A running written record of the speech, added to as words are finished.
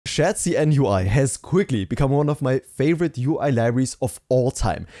shadcn UI has quickly become one of my favorite UI libraries of all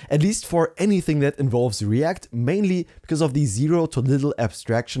time, at least for anything that involves React, mainly because of the zero to little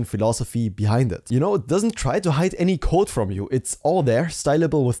abstraction philosophy behind it. You know, it doesn't try to hide any code from you, it's all there,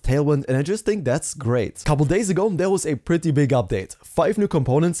 stylable with Tailwind, and I just think that's great. A couple days ago, there was a pretty big update. 5 new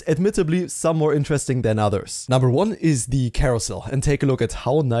components, admittedly some more interesting than others. Number 1 is the carousel, and take a look at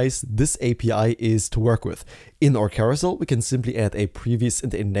how nice this API is to work with. In our carousel, we can simply add a previous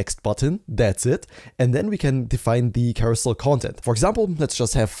and a next button, that's it, and then we can define the carousel content. For example, let's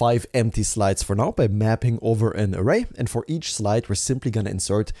just have 5 empty slides for now by mapping over an array, and for each slide we're simply gonna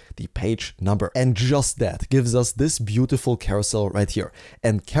insert the page number. And just that gives us this beautiful carousel right here.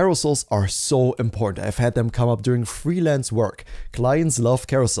 And carousels are so important. I've had them come up during freelance work. Clients love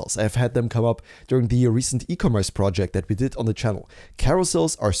carousels. I've had them come up during the recent e-commerce project that we did on the channel.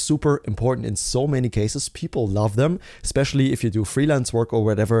 Carousels are super important in so many cases. People love them, especially if you do freelance work or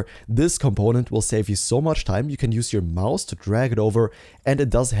whatever. This component will save you so much time. You can use your mouse to drag it over, and it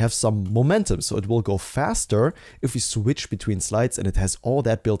does have some momentum, so it will go faster if you switch between slides, and it has all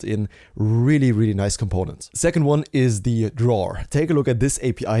that built in. Really nice component. Second one is the drawer. Take a look at this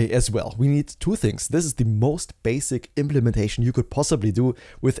API as well. We need 2 things. This is the most basic implementation you could possibly do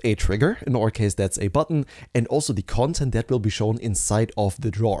with a trigger. In our case, that's a button, and also the content that will be shown inside of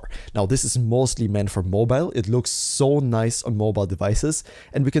the drawer. Now, this is mostly meant for mobile. It looks so nice on mobile devices,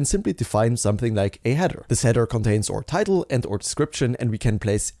 and we can simply define something like a header. This header contains our title and our description, and we can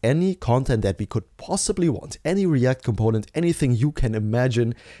place any content that we could possibly want, any React component, anything you can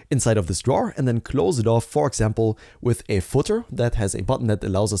imagine inside of this drawer, and then close it off, for example, with a footer that has a button that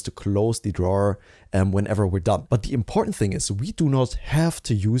allows us to close the drawer whenever we're done. But the important thing is we do not have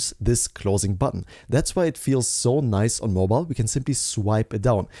to use this closing button. That's why it feels so nice on mobile. We can simply swipe it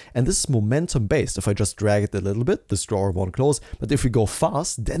down. And this is momentum based. If I just drag it a little bit, this drawer won't close. But if we go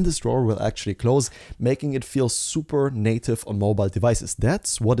fast, then this drawer will actually close, making it feel super native on mobile devices.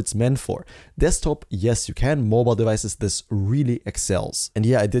 That's what it's meant for. Desktop, yes, you can. Mobile devices, this really excels. And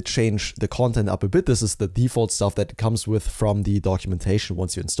yeah, I did change the content up a bit. This is the default stuff that comes with from the documentation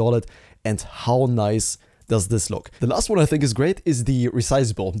once you install it. And how nice does this look? The last one I think is great is the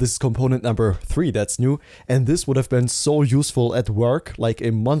Resizable. This is component number 3 that's new, and this would have been so useful at work like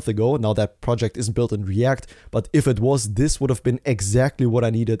a month ago. Now that project isn't built in React, but if it was, this would have been exactly what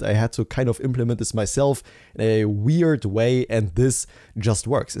I needed. I had to kind of implement this myself in a weird way, and this just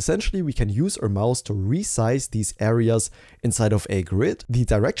works. Essentially, we can use our mouse to resize these areas inside of a grid. The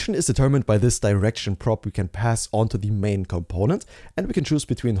direction is determined by this direction prop we can pass onto the main component, and we can choose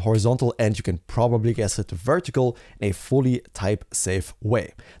between horizontal and, you can probably guess it, vertical in a fully type safe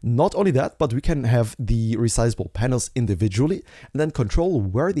way. Not only that, but we can have the resizable panels individually and then control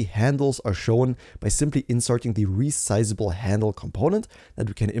where the handles are shown by simply inserting the resizable handle component that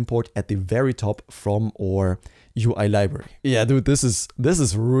we can import at the very top from our UI library. Yeah, dude, this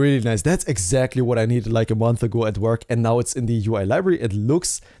is really nice. That's exactly what I needed like a month ago at work, and now it's in the UI library. It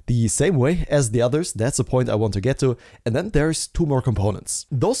looks the same way as the others. That's the point I want to get to. And then there's 2 more components.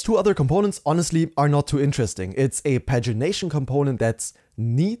 Those 2 other components honestly are not too interesting. It's a pagination component that's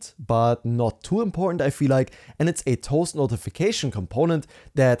neat, but not too important, I feel like. And it's a toast notification component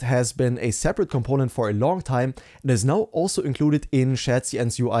that has been a separate component for a long time and is now also included in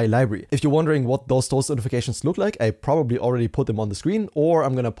shadcn's UI library. If you're wondering what those toast notifications look like, I probably already put them on the screen, or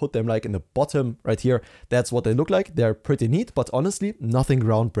I'm gonna put them like in the bottom right here. That's what they look like. They're pretty neat, but honestly, nothing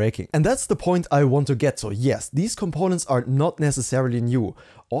groundbreaking. And that's the point I want to get to. Yes, these components are not necessarily new.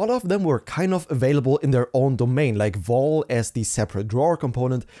 All of them were kind of available in their own domain, like vol as the separate drawer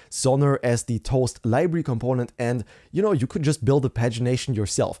component, Sonner as the toast library component, and you know, you could just build a pagination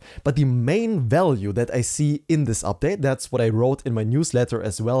yourself. But the main value that I see in this update, that's what I wrote in my newsletter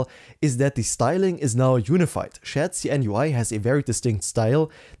as well, is that the styling is now unified. shadcn UI has a very distinct style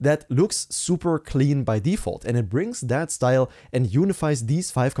that looks super clean by default, and it brings that style and unifies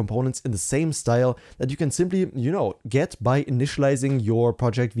these 5 components in the same style that you can simply, you know, get by initializing your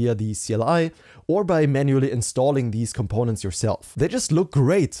project via the CLI or by manually installing these components yourself. They just look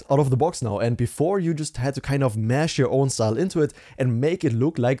great out of the box now, and before you just had to kind of mash your own style into it and make it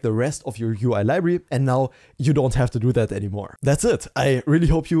look like the rest of your UI library, and now you don't have to do that anymore. That's it. I really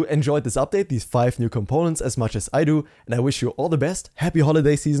hope you enjoyed this update, these 5 new components, as much as I do, and I wish you all the best. Happy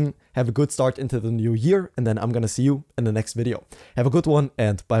holiday season, have a good start into the new year, and then I'm gonna see you in the next video. Have a good one,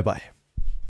 and bye bye.